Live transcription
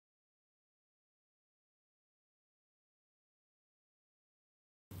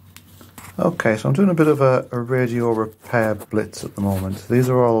Okay, so I'm doing a bit of a radio repair blitz at the moment. These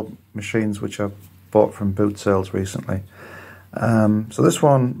are all machines which I bought from boot sales recently. So this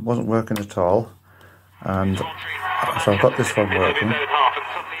one wasn't working at all, and so I've got this one working.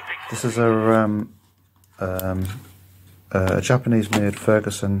 This is a Japanese-made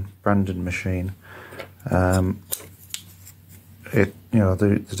Ferguson branded machine. The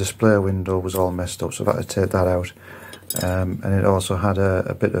display window was all messed up, so I had to take that out. And it also had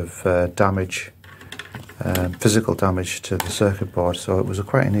a bit of damage, physical damage to the circuit board, so it was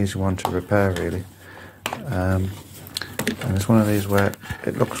quite an easy one to repair really. And it's one of these where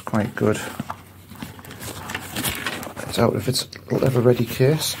it looks quite good. It's out of its leather ready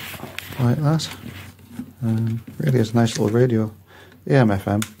case, like that. Really is a nice little radio. AM,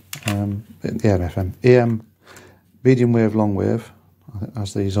 medium wave, long wave,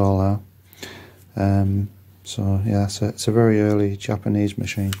 as these all are. So yeah, it's a very early Japanese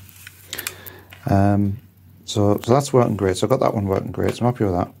machine. So that's working great. So I got that one working great, so I'm happy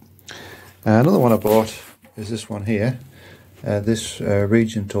with that. Another one I bought is this one here, this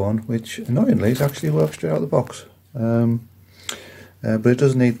region tone, which annoyingly it actually works straight out of the box. But it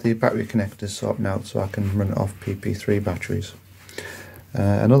does need the battery connectors sorting out, so I can run it off PP3 batteries.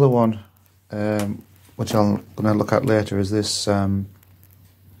 Another one, which I'm going to look at later, is this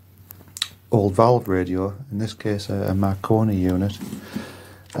old valve radio, in this case a Marconi unit,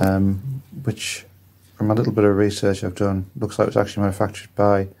 which from a little bit of research I've done, looks like it was actually manufactured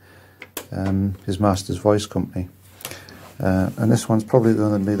by his master's voice company. And this one's probably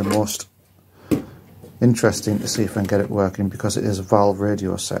going to be the most interesting to see if I can get it working, because it is a valve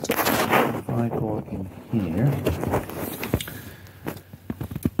radio set. If I go in here,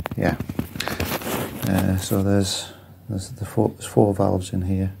 yeah, so there's four valves in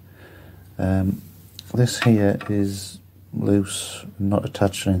here. This here is loose, not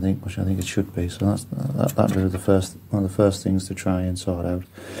attached to anything, which I think it should be. So that's really one of the first things to try and sort out.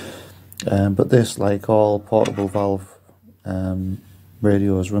 But this, like all portable valve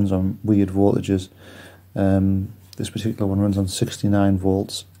radios, runs on weird voltages. This particular one runs on 69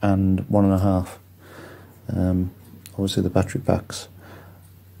 volts and 1.5. Obviously the battery pack's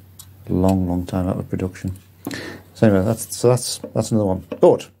a long time out of production. So anyway, that's another one.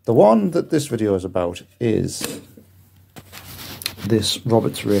 But the one that this video is about is this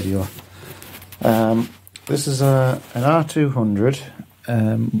Roberts radio. This is an R200,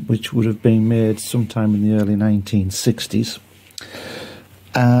 which would have been made sometime in the early 1960s.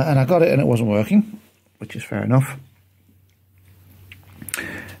 And I got it and it wasn't working, which is fair enough.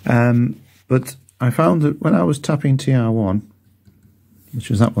 But I found that when I was tapping TR1, which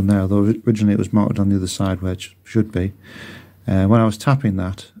was that one there, although originally it was mounted on the other side where it should be, when I was tapping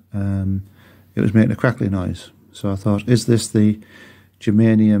that, it was making a crackly noise. So I thought, is this the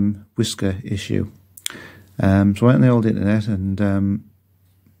germanium whisker issue? So I went on the old internet and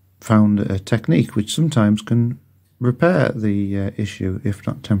found a technique which sometimes can repair the issue, if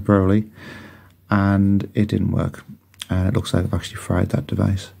not temporarily, and it didn't work. And it looks like I've actually fried that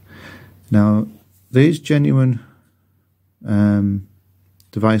device. Now, these genuine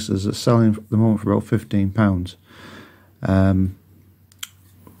devices are selling at the moment for about £15.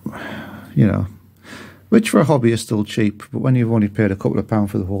 You know, which for a hobby is still cheap, but when you've only paid a couple of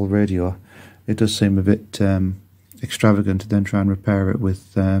pounds for the whole radio, it does seem a bit extravagant to then try and repair it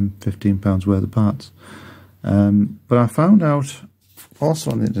with £15 worth of parts. But I found out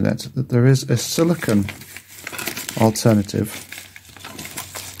also on the internet that there is a silicon alternative,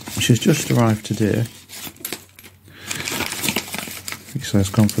 which has just arrived today. He says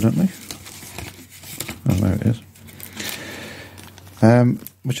confidently. Oh, there it is.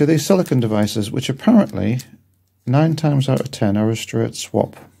 Which are these silicon devices, which apparently 9 times out of 10 are a straight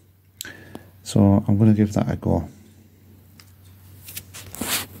swap. So I'm going to give that a go.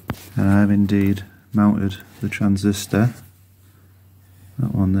 And I have indeed mounted the transistor,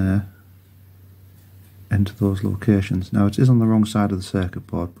 that one there, into those locations. Now it is on the wrong side of the circuit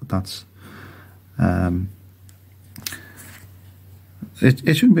board, but that's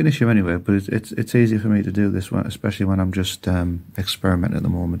it shouldn't be an issue anyway, but it's easy for me to do this one, especially when I'm just experimenting at the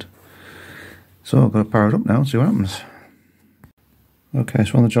moment. So I've got to power it up now and see what happens. Okay,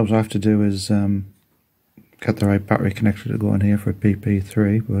 so one of the jobs I have to do is get the right battery connector to go in here for a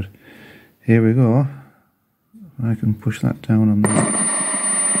PP3, but here we go. I can push that down on that.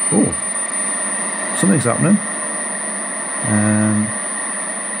 Oh, something's happening.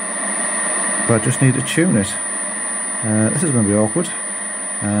 But I just need to tune it. This is going to be awkward.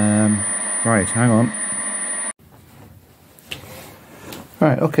 Right, hang on.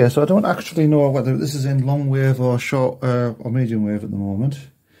 Right, okay, so I don't actually know whether this is in long wave or short or medium wave at the moment.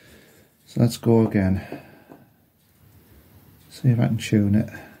 So let's go again. See if I can tune it.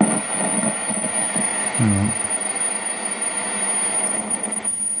 Alright.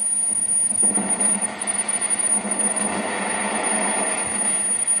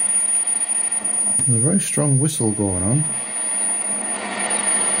 There's a very strong whistle going on.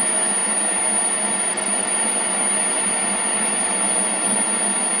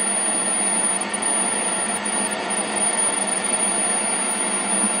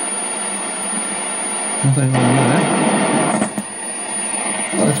 Nothing wrong there.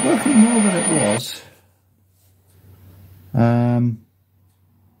 Well, it's working more than it was.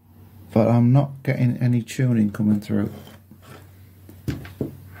 But I'm not getting any tuning coming through.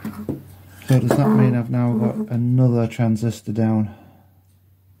 So does that mean I've now got another transistor down?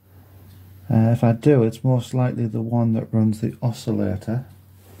 If I do, it's most likely the one that runs the oscillator.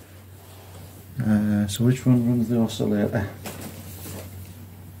 So which one runs the oscillator?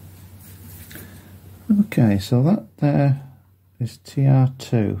 Okay, so that there is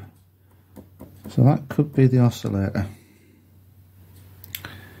TR2. So that could be the oscillator.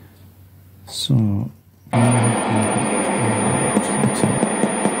 So I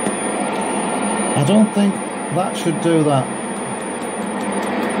don't think that should do that.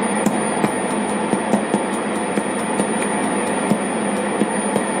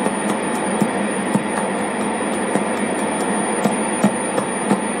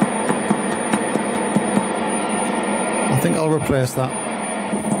 I think I'll replace that.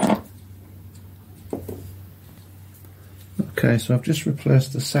 Okay, so I've just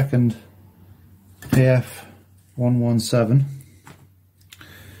replaced the second AF117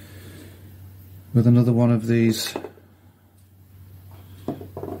 with another one of these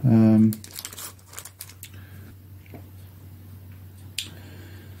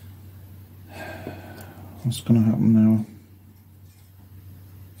what's going to happen now?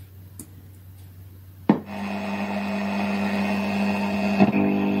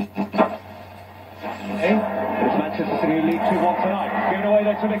 Manchester City lead 2-1 tonight. Given away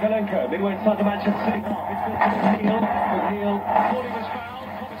there to Nikolenko. Midway inside the Manchester City half. It's Neil.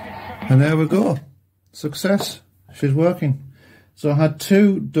 And there we go. Success. She's working. So I had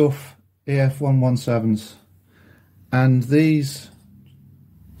two Duff AF117s, and these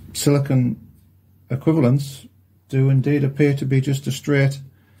silicon equivalents do indeed appear to be just a straight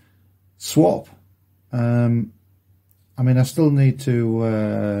swap. I mean, I still need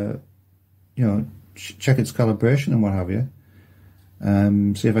to you know, check its calibration and what have you,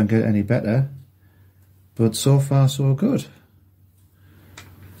 see if I can get it any better, but so far so good.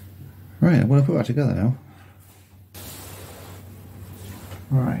 Right, I'm going to put that together now.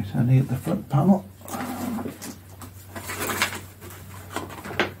 Right, I need the front panel.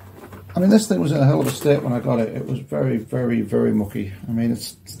 I mean, this thing was in a hell of a state when I got it. It was very, very, very mucky. I mean,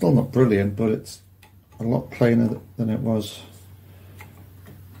 it's still not brilliant, but it's a lot cleaner than it was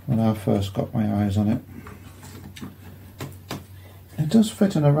when I first got my eyes on it. It does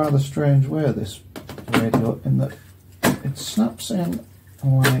fit in a rather strange way, this radio, in that it snaps in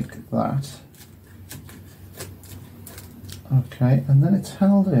like that. Okay, and then it's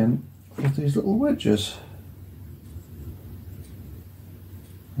held in with these little wedges.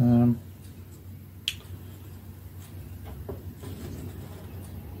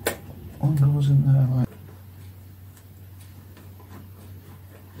 One goes in there like.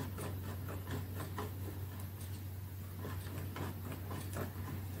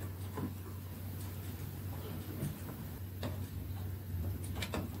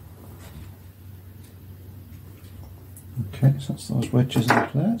 Okay, so that's those wedges in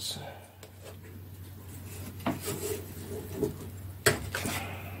place.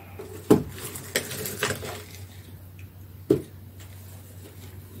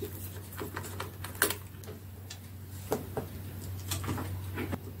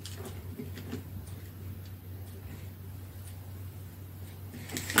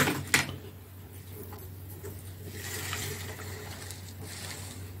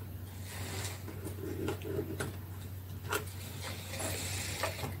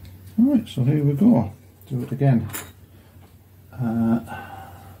 Right, so here we go. Do it again. No.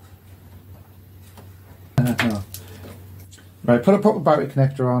 Right, put a proper battery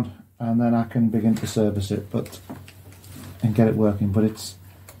connector on, and then I can begin to service it, and get it working. But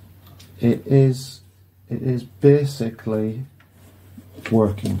it is basically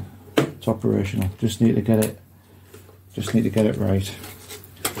working. It's operational. Just need to get it right.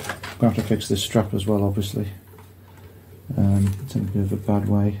 I'm going to have to fix this strap as well, obviously. It's in a bit of a bad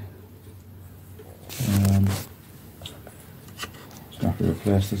way. It's going to have to be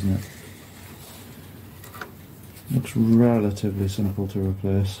replaced, isn't it? Looks relatively simple to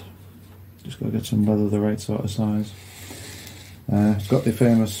replace. Just got to get some leather the right sort of size. It's got the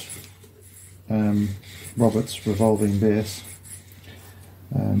famous Roberts revolving base,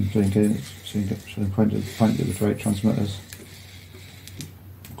 so you can point it with the right transmitters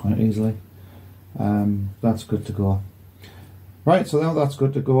quite easily. That's good to go. Right, so now that's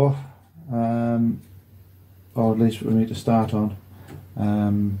good to go, or at least for me to start on.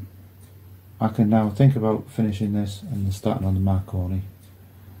 I can now think about finishing this and starting on the Marconi.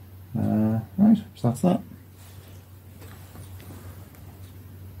 Right, so that's that.